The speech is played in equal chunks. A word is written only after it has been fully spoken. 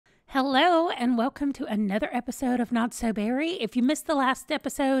Hello and welcome to another episode of Not So Berry. If you missed the last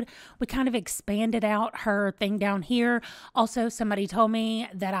episode, we kind of expanded out her thing down here. Also, somebody told me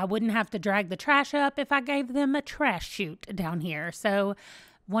that I wouldn't have to drag the trash up if I gave them a trash chute down here. So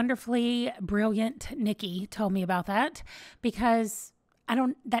wonderfully brilliant Nikki told me about that because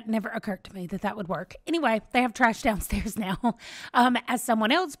that never occurred to me that would work. Anyway, they have trash downstairs now. As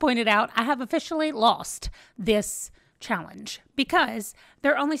someone else pointed out, I have officially lost this challenge because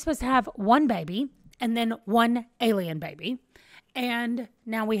they're only supposed to have one baby and then one alien baby. And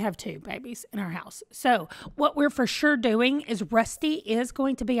now we have two babies in our house. So what we're for sure doing is Rusty is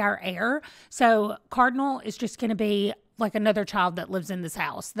going to be our heir. So Cardinal is just going to be like another child that lives in this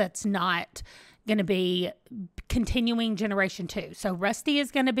house. That's not going to be continuing generation 2. So Rusty is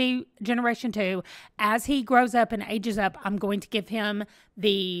going to be generation 2. As he grows up and ages up, I'm going to give him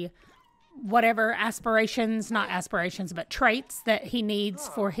the whatever not aspirations, but traits that he needs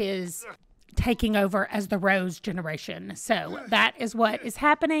for his taking over as the Rose generation. So that is what is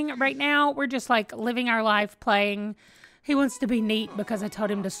happening right now. We're just like living our life playing. He wants to be neat because I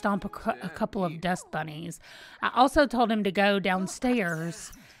told him to stomp a couple of dust bunnies. I also told him to go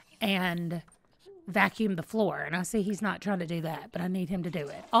downstairs and vacuum the floor. And I see he's not trying to do that, but I need him to do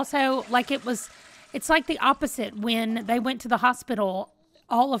it. Also, it's like the opposite when they went to the hospital.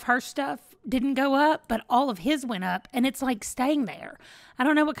 All of her stuff didn't go up, but all of his went up, and it's like staying there. I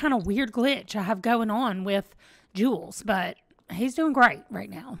don't know what kind of weird glitch I have going on with Jules, but he's doing great right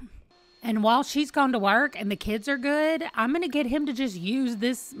now. And while she's gone to work and the kids are good, I'm going to get him to just use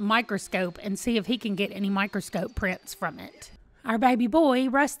this microscope and see if he can get any microscope prints from it. Our baby boy,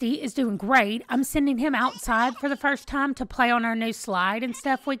 Rusty, is doing great. I'm sending him outside for the first time to play on our new slide and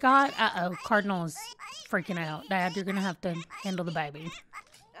stuff we got. Uh-oh, Cardinal is freaking out. Dad, you're going to have to handle the baby.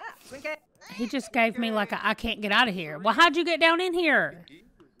 He just gave me like I can't get out of here. Well, how'd you get down in here?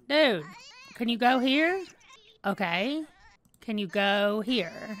 Dude, can you go here? Okay. Can you go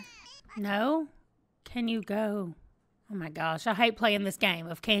here? No? Can you go? Oh my gosh, I hate playing this game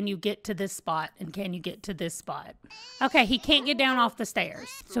of can you get to this spot and can you get to this spot? Okay, he can't get down off the stairs.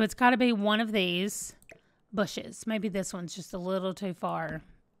 So it's got to be one of these bushes. Maybe this one's just a little too far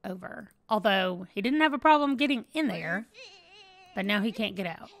over. Although he didn't have a problem getting in there, but now he can't get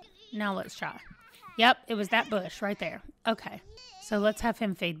out. Now let's try. Yep, it was that bush right there. Okay, so let's have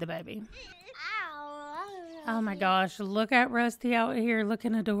him feed the baby. Oh my gosh, look at Rusty out here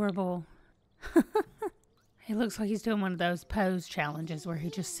looking adorable. He looks like he's doing one of those pose challenges where he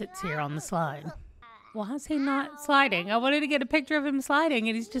just sits here on the slide. Why is he not sliding? I wanted to get a picture of him sliding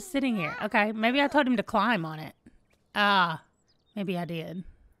and he's just sitting here. Okay, maybe I told him to climb on it. Maybe I did.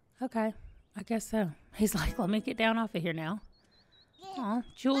 Okay, I guess so. He's like, let me get down off of here now. Aw,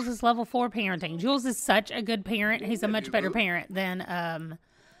 Jules is level 4 parenting. Jules is such a good parent. He's a much better parent than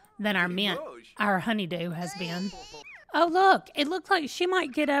our honeydew has been. Oh, look, it looks like she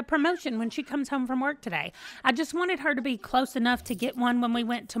might get a promotion when she comes home from work today. I just wanted her to be close enough to get one when we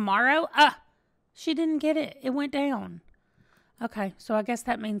went tomorrow. She didn't get it. It went down. Okay, so I guess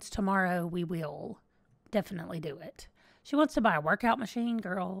that means tomorrow we will definitely do it. She wants to buy a workout machine,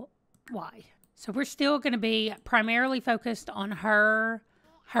 girl. Why? So we're still going to be primarily focused on her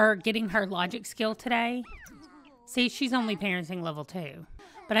getting her logic skill today. See, she's only parenting level 2.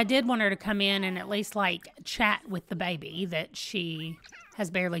 But I did want her to come in and at least like chat with the baby that she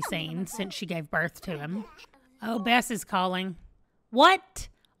has barely seen since she gave birth to him. Oh, Bess is calling. What?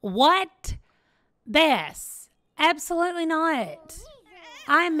 What? Bess? Absolutely not.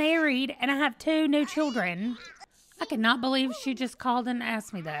 I'm married and I have 2 new children. I cannot believe she just called and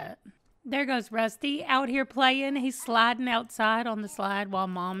asked me that. There goes Rusty out here playing. He's sliding outside on the slide while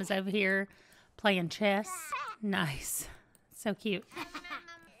Mom is over here playing chess. Nice. So cute.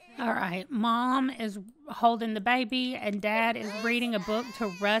 All right. Mom is holding the baby and Dad is reading a book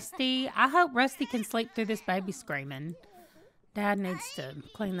to Rusty. I hope Rusty can sleep through this baby screaming. Dad needs to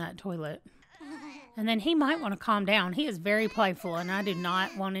clean that toilet. And then he might want to calm down. He is very playful and I do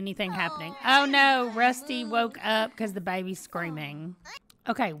not want anything happening. Oh no, Rusty woke up because the baby's screaming.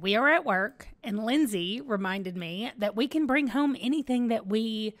 Okay, we are at work, and Lindsay reminded me that we can bring home anything that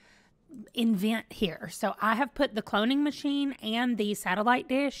we invent here. So I have put the cloning machine and the satellite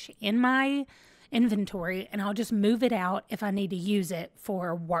dish in my inventory, and I'll just move it out if I need to use it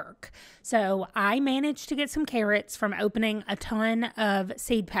for work. So I managed to get some carrots from opening a ton of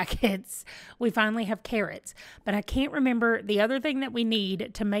seed packets. We finally have carrots, but I can't remember the other thing that we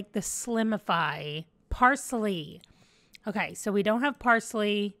need to make the Slimify. Parsley. Okay, so we don't have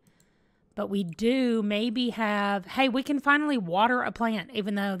parsley, But we do maybe have, hey, we can finally water a plant,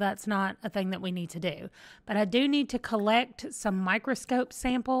 even though that's not a thing that we need to do. But I do need to collect some microscope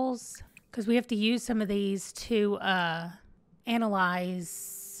samples because we have to use some of these to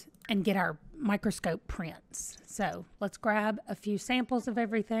analyze and get our microscope prints. So let's grab a few samples of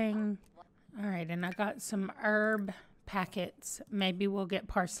everything. All right, and I got some herb packets. Maybe we'll get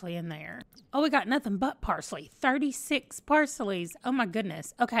parsley in there. Oh, we got nothing but parsley. 36 parsleys. Oh my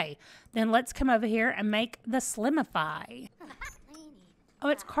goodness. Okay, then let's come over here and make the Slimify. Oh,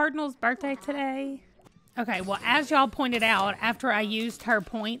 it's Cardinal's birthday today. Okay, well, as y'all pointed out, after I used her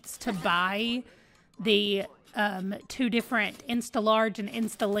points to buy the 2 different Insta-Large and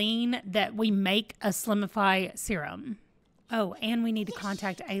Insta-Lean, that we make a Slimify serum. Oh, and we need to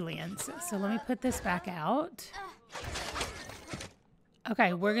contact aliens. So let me put this back out.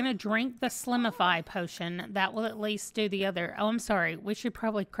 Okay, we're going to drink the Slimify potion. That will at least do the other. Oh, I'm sorry. We should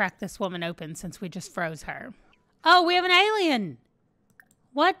probably crack this woman open since we just froze her. Oh, we have an alien.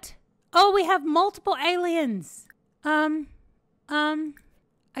 What? Oh, we have multiple aliens. I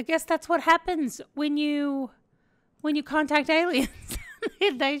guess that's what happens when you contact aliens.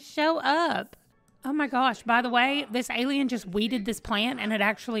 They show up. Oh my gosh, by the way, this alien just weeded this plant and it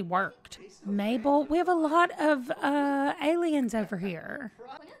actually worked. Mabel, we have a lot of aliens over here.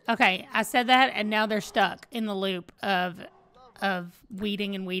 Okay, I said that and now they're stuck in the loop of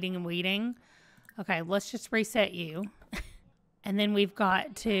weeding and weeding and weeding. Okay, let's just reset you. And then we've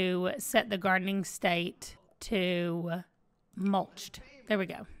got to set the gardening state to mulched. There we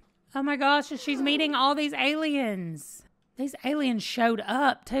go. Oh my gosh, she's meeting all these aliens. These aliens showed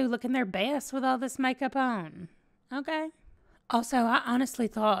up too, looking their best with all this makeup on. Okay. Also, I honestly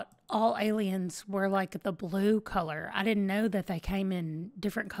thought all aliens were like the blue color. I didn't know that they came in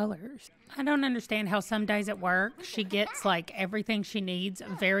different colors. I don't understand how some days at work she gets like everything she needs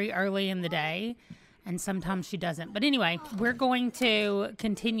very early in the day and sometimes she doesn't. But anyway, we're going to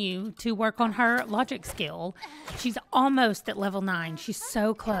continue to work on her logic skill. She's almost at level 9. She's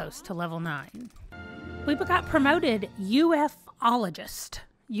so close to level 9. We got promoted UFologist.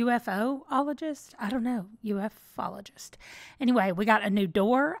 UFOologist? I don't know. UFologist. Anyway, we got a new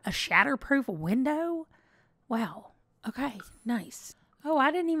door, a shatterproof window. Wow. Okay, nice. Oh,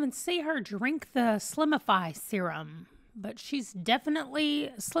 I didn't even see her drink the Slimify serum, but she's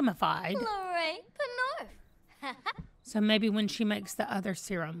definitely slimified. So maybe when she makes the other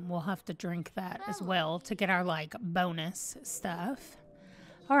serum, we'll have to drink that as well to get our like bonus stuff.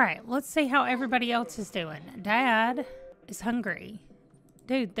 All right, let's see how everybody else is doing. Dad is hungry.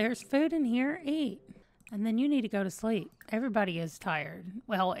 Dude, there's food in here. Eat. And then you need to go to sleep. Everybody is tired.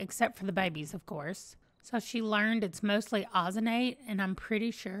 Well, except for the babies, of course. So she learned it's mostly ozonate, and I'm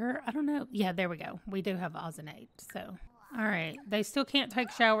pretty sure, I don't know. Yeah, there we go. We do have ozonate, so. All right, they still can't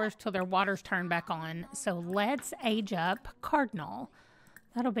take showers till their water's turned back on. So let's age up Cardinal.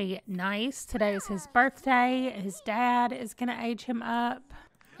 That'll be nice. Today is his birthday. His dad is going to age him up.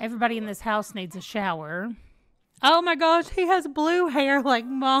 Everybody in this house needs a shower. Oh my gosh, he has blue hair like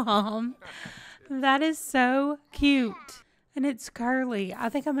Mom. That is so cute. And it's curly. I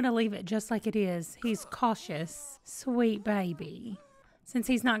think I'm going to leave it just like it is. He's cautious. Sweet baby. Since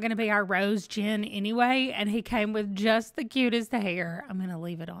he's not going to be our Rose Gin anyway, and he came with just the cutest hair, I'm going to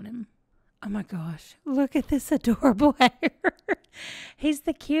leave it on him. Oh my gosh. Look at this adorable hair. He's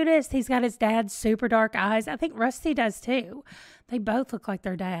the cutest. He's got his dad's super dark eyes. I think Rusty does too. They both look like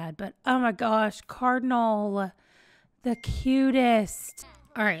their dad. But oh my gosh, Cardinal, the cutest.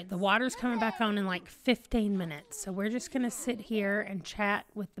 All right, the water's coming back on in like 15 minutes. So we're just going to sit here and chat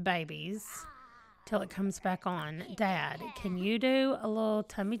with the babies till it comes back on. Dad, can you do a little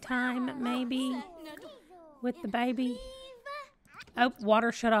tummy time maybe with the baby? Oh,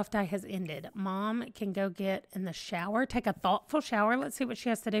 water shut-off day has ended. Mom can go get in the shower, take a thoughtful shower. Let's see what she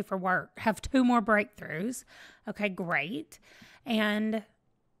has to do for work. Have 2 more breakthroughs. Okay, great. And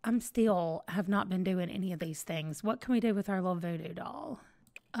I'm still have not been doing any of these things. What can we do with our little voodoo doll?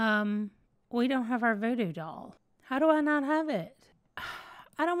 We don't have our voodoo doll. How do I not have it?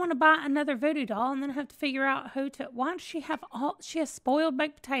 I don't want to buy another voodoo doll and then have to figure out who to... Why does she have all... She has spoiled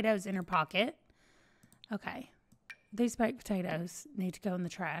baked potatoes in her pocket. Okay. These baked potatoes need to go in the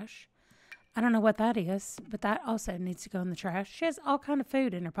trash. I don't know what that is, but that also needs to go in the trash. She has all kind of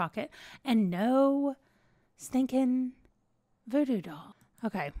food in her pocket and no stinking voodoo doll.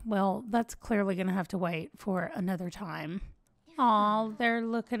 Okay, well, that's clearly going to have to wait for another time. Aw, they're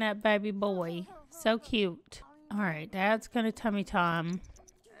looking at baby boy. So cute. All right, Dad's going to tummy time.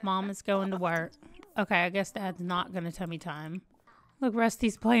 Mom is going to work. Okay, I guess Dad's not going to tummy time. Look,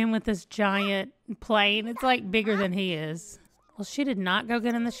 Rusty's playing with this giant plane. It's like bigger than he is. Well, she did not go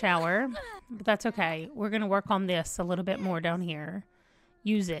get in the shower. but that's okay. We're going to work on this a little bit more down here.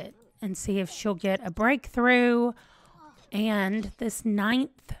 Use it and see if she'll get a breakthrough. And this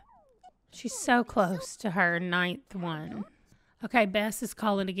 9th, she's so close to her 9th one. Okay, Bess is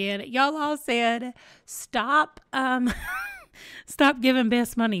calling again. Y'all all said, stop, stop giving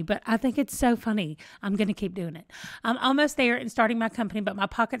Bess money, but I think it's so funny. I'm going to keep doing it. I'm almost there and starting my company, but my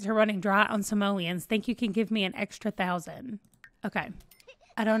pockets are running dry on simoleons. Think you can give me an extra 1,000? Okay.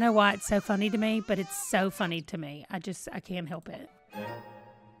 I don't know why it's so funny to me, but it's so funny to me. I can't help it.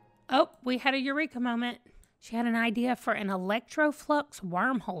 Oh, we had a eureka moment. She had an idea for an electroflux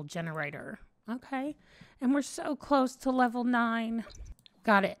wormhole generator. Okay. And we're so close to level 9.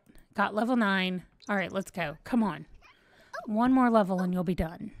 Got it. Got level 9. All right, let's go. Come on. One more level and you'll be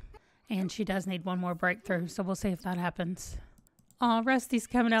done. And she does need one more breakthrough, so we'll see if that happens. Aw, Rusty's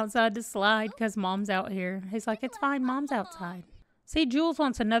coming outside to slide because Mom's out here. He's like, it's fine, Mom's outside. See, Jules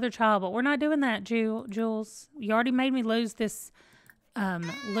wants another child, but we're not doing that, Jules. You already made me lose this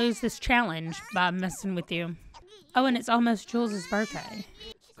challenge by messing with you. Oh, and it's almost Jules' birthday.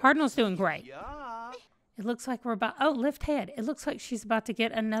 Cardinal's doing great. It looks like we're about... Oh, lift head. It looks like she's about to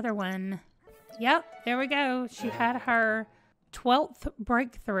get another one. Yep, there we go. She had her 12th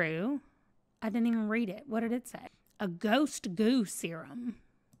breakthrough. I didn't even read it. What did it say? A ghost goo serum.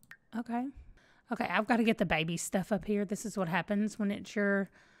 Okay. Okay, I've got to get the baby stuff up here. This is what happens when it's your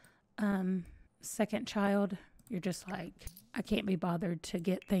second child. You're just like, I can't be bothered to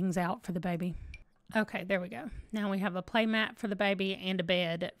get things out for the baby. Okay, there we go. Now we have a play mat for the baby and a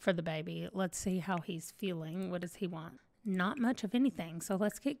bed for the baby. Let's see how he's feeling. What does he want? Not much of anything. So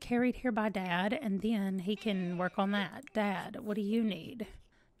let's get carried here by Dad, and then he can work on that. Dad, what do you need?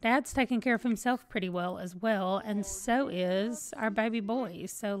 Dad's taking care of himself pretty well as well, and so is our baby boy.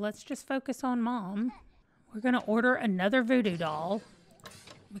 So let's just focus on Mom. We're going to order another voodoo doll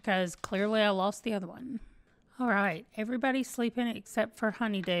because clearly I lost the other one. All right, everybody's sleeping except for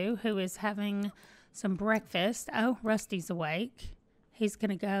Honeydew, who is having some breakfast. Oh, Rusty's awake. He's going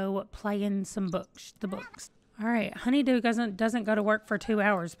to go play in some books, the books. All right, Honeydew doesn't go to work for 2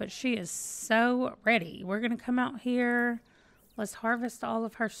 hours, but she is so ready. We're going to come out here. Let's harvest all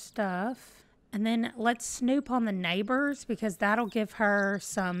of her stuff. And then let's snoop on the neighbors because that'll give her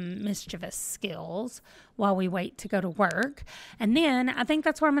some mischievous skills while we wait to go to work. And then I think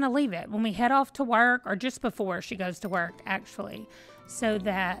that's where I'm going to leave it when we head off to work, or just before she goes to work, actually. So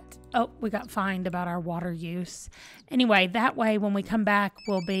that, oh, we got fined about our water use. Anyway, that way when we come back,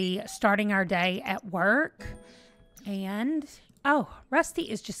 we'll be starting our day at work. And, oh, Rusty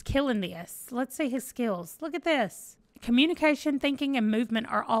is just killing this. Let's see his skills. Look at this. Communication, thinking, and movement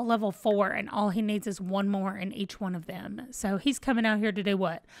are all level 4, and all he needs is one more in each one of them. So he's coming out here to do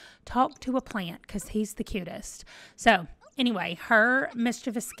what? Talk to a plant, because he's the cutest. So anyway, her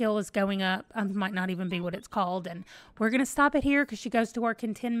mischievous skill is going up. Might not even be what it's called. And we're going to stop it here because she goes to work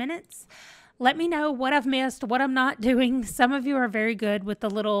in 10 minutes. Let me know what I've missed, what I'm not doing. Some of you are very good with the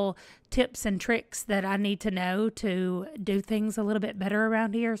little tips and tricks that I need to know to do things a little bit better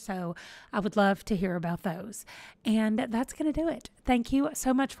around here. So I would love to hear about those. And that's going to do it. Thank you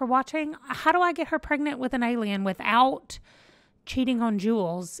so much for watching. How do I get her pregnant with an alien without cheating on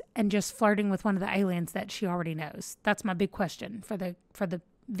Jules and just flirting with one of the aliens that she already knows? That's my big question for the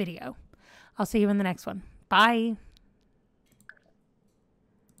video. I'll see you in the next one. Bye.